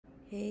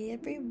Hey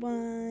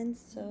everyone!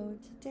 So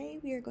today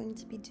we are going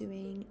to be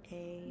doing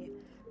a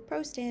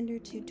Pro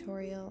Standard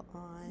tutorial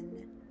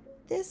on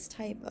this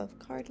type of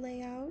card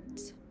layout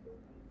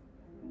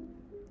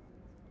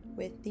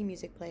with the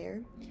music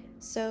player.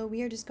 So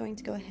we are just going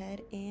to go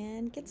ahead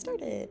and get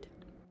started.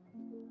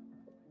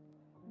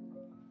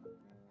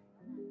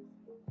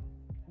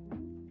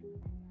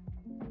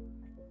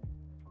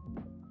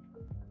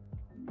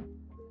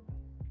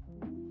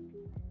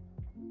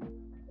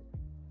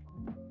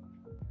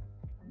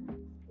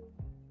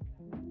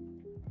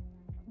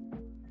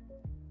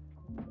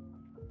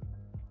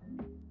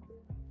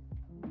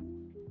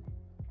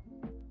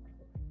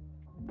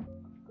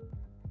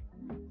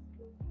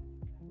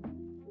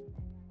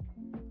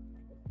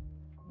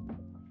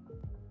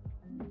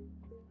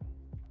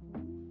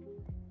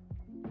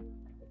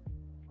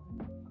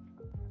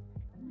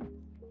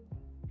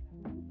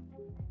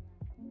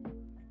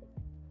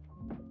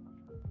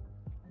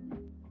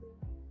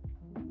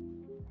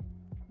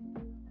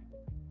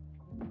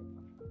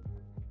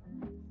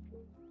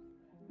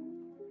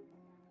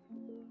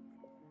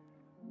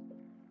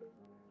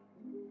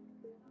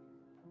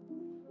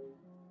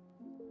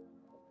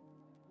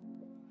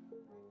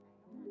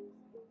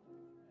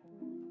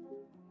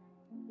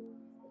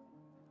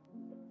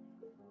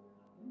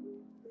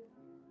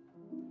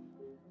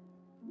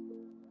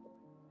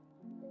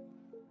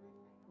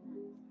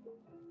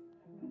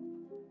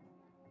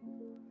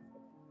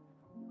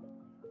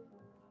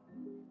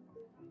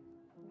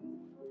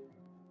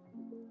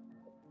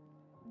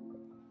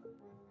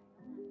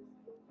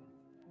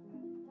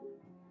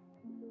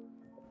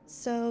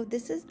 So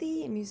this is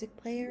the music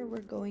player we're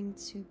going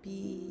to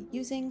be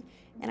using,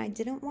 and I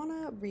didn't want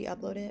to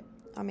re-upload it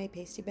on my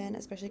pasty bin,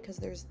 especially because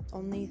there's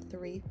only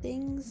 3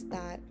 things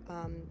that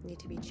need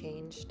to be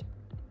changed.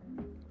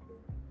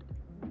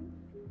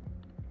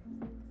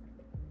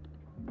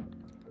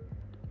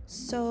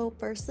 So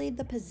firstly,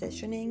 the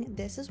positioning.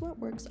 This is what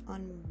works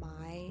on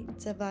my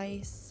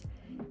device.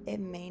 It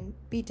may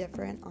be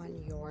different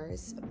on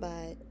yours,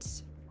 but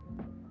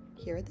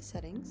here are the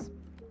settings.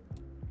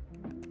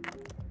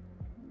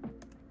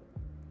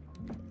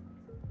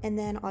 And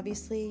then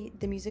obviously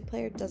the music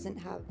player doesn't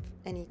have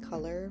any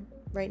color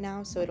right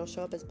now, so it'll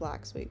show up as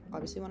black. So we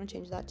obviously want to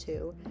change that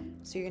too.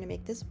 So you're going to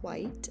make this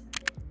white.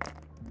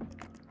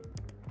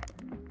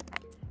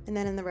 And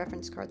then in the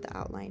reference card, the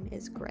outline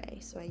is gray.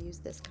 So I use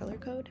this color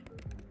code.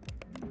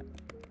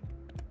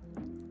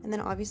 And then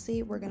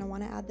obviously we're going to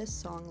want to add this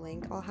song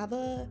link. I'll have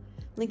a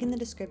link in the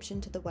description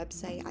to the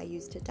website I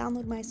use to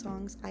download my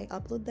songs. I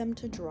upload them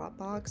to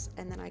Dropbox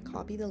and then I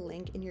copy the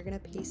link, and you're going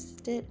to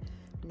paste it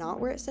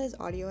not where it says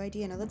audio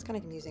ID. I know that's kind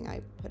of confusing.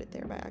 I put it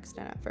there by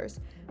accident at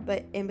first,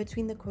 but in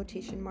between the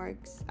quotation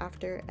marks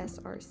after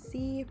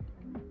SRC,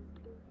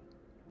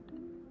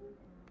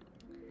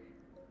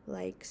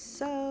 like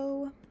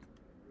so,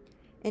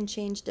 and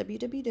change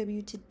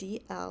www to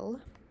DL.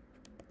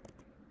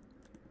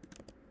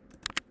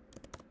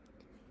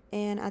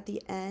 And at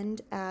the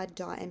end, add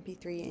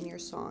 .mp3 and your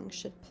song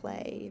should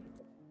play.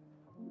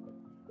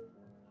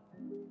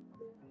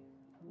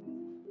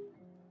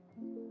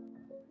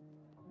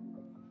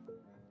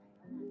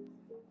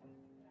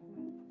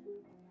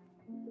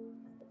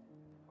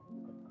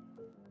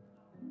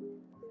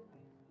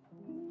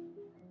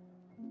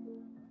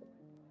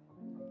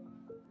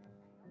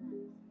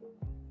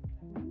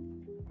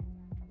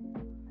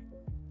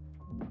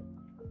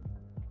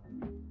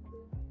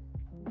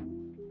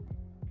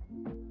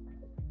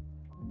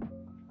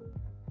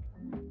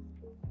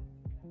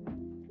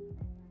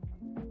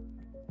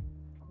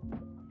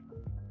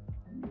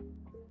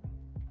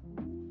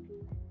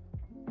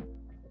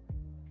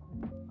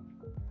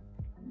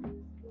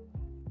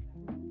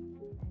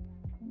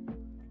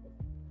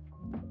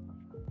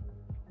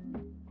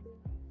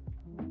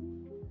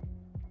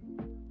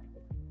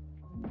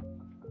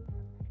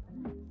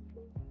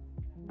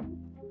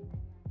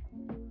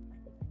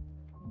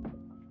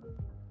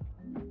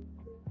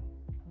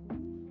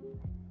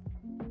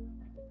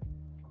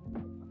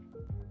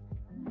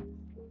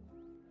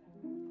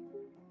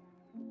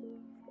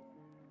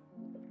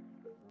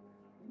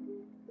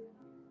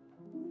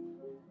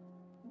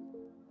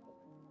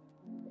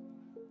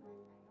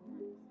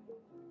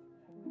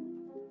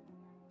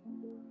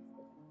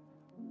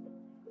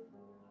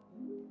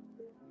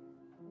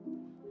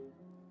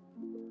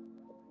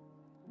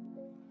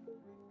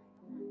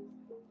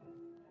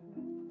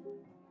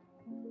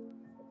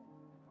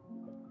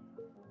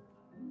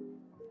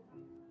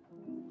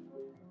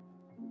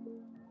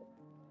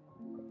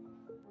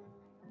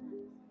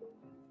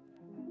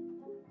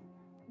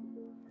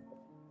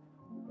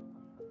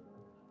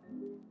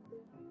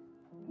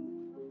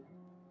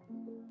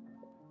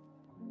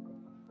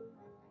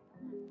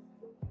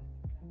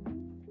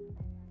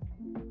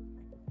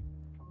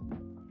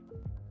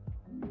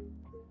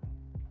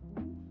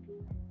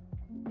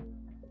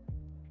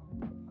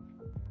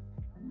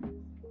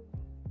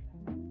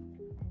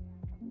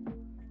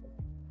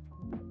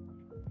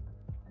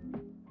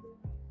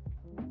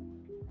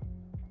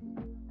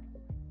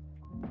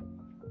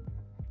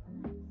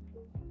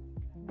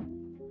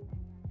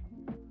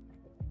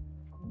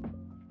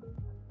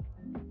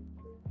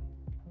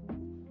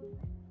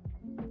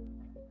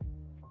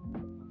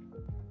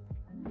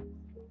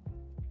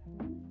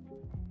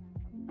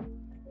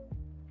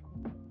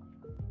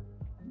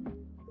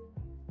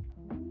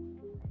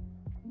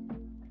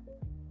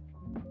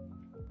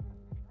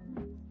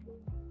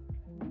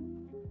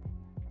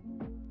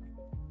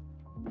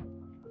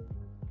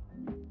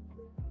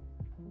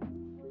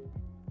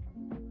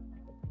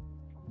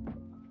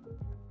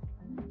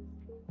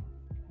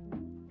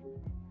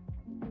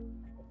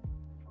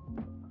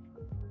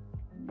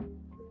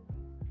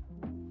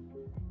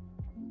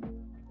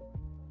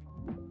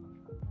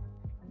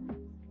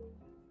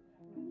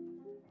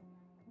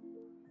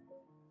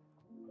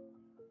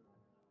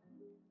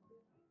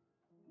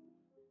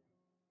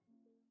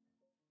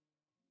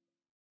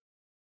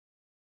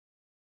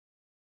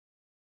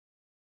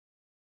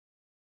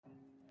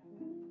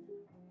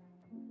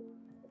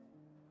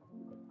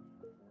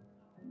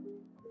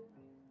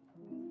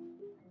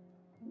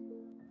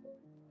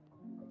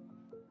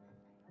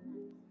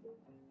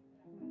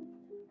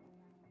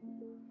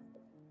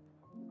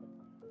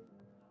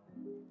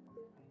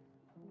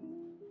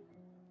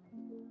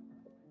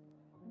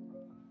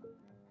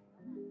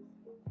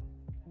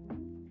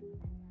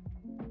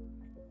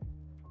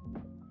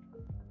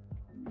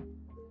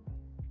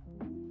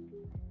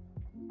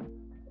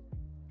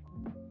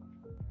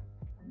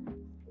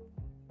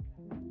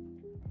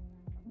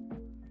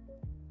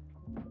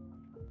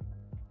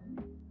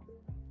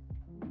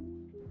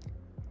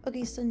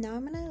 Okay, so now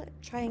I'm gonna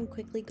try and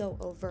quickly go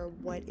over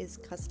what is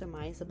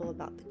customizable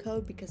about the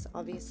code, because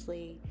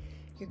obviously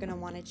you're gonna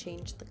want to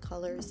change the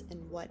colors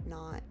and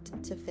whatnot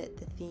to fit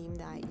the theme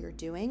that you're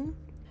doing.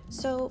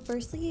 So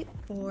firstly,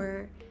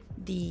 for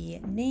the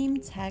name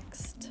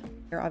text,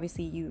 or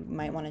obviously you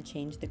might want to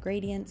change the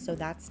gradient, so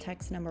that's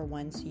text number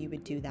 1, so you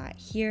would do that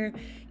here.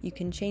 You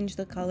can change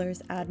the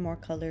colors, add more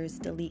colors,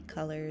 delete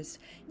colors,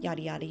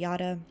 yada yada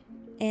yada.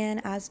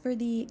 And as for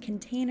the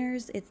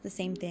containers, it's the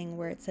same thing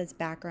where it says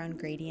background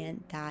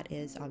gradient. That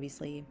is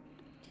obviously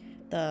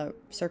the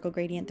circle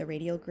gradient, the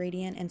radial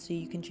gradient, and so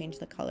you can change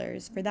the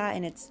colors for that.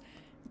 And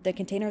the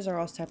containers are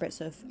all separate,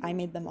 so if I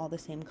made them all the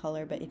same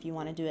color, but if you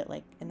want to do it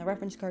like in the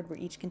reference card where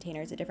each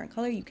container is a different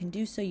color, you can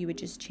do so. You would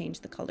just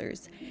change the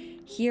colors.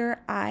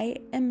 Here, I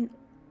am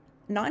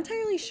not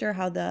entirely sure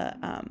how the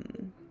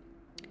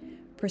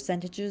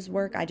percentages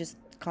work. I just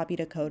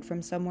copied a code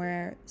from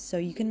somewhere, so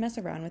you can mess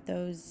around with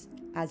those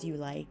as you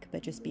like,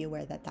 but just be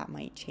aware that that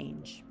might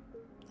change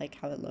like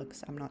how it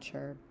looks. I'm not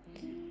sure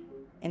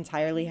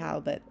entirely how,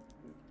 but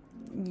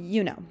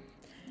you know.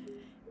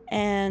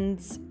 And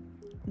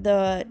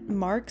the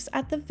marks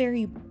at the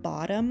very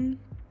bottom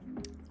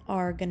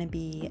are gonna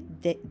be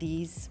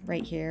these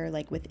right here,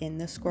 like within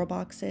the scroll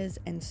boxes,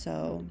 and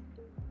so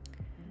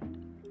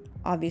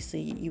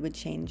obviously you would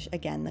change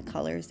again the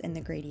colors and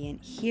the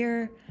gradient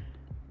here.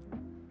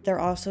 They're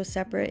also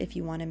separate if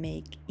you want to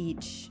make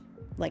each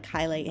like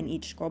highlight in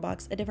each scroll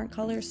box a different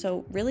color.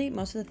 So really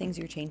most of the things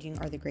you're changing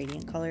are the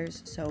gradient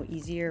colors, so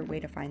easier way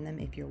to find them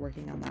if you're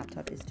working on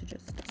laptop is to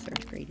just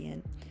search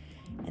gradient,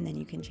 and then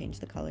you can change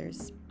the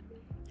colors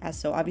as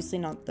so. Obviously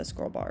not the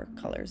scroll bar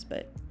colors,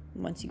 but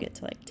once you get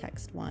to like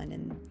text 1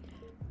 and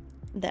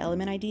the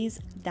element IDs,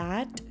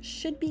 that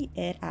should be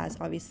it. As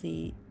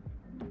obviously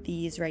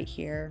these right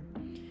here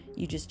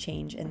you just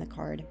change in the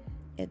card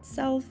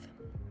itself.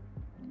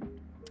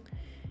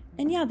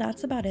 And yeah,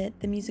 that's about it.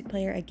 The music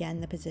player, again,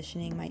 the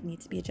positioning might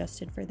need to be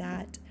adjusted for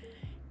that.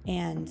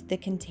 And the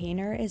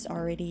container is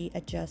already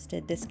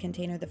adjusted. This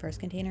container, the first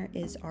container,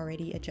 is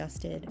already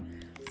adjusted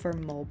for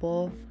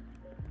mobile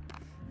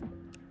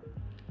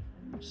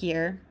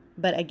here.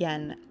 But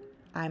again,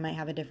 I might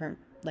have a different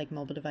like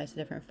mobile device, a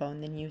different phone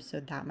than you,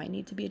 so that might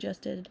need to be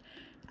adjusted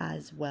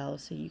as well.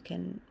 So you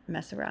can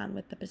mess around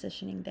with the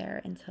positioning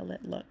there until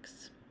it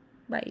looks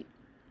right.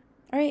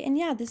 All right, and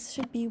yeah, this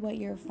should be what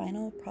your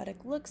final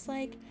product looks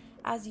like.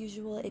 As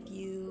usual, if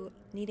you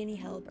need any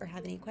help or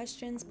have any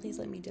questions, please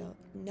let me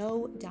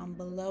know down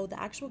below.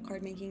 The actual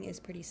card making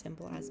is pretty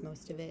simple, as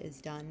most of it is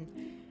done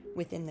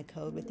within the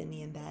code, within the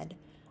embed.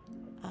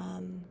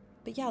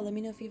 But yeah, let me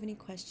know if you have any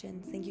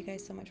questions. Thank you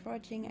guys so much for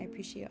watching. I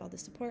appreciate all the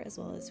support, as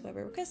well as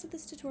whoever requested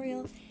this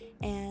tutorial.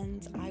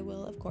 And I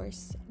will, of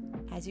course,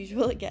 as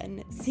usual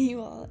again, see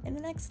you all in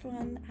the next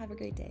one. Have a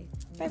great day.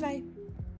 Bye-bye.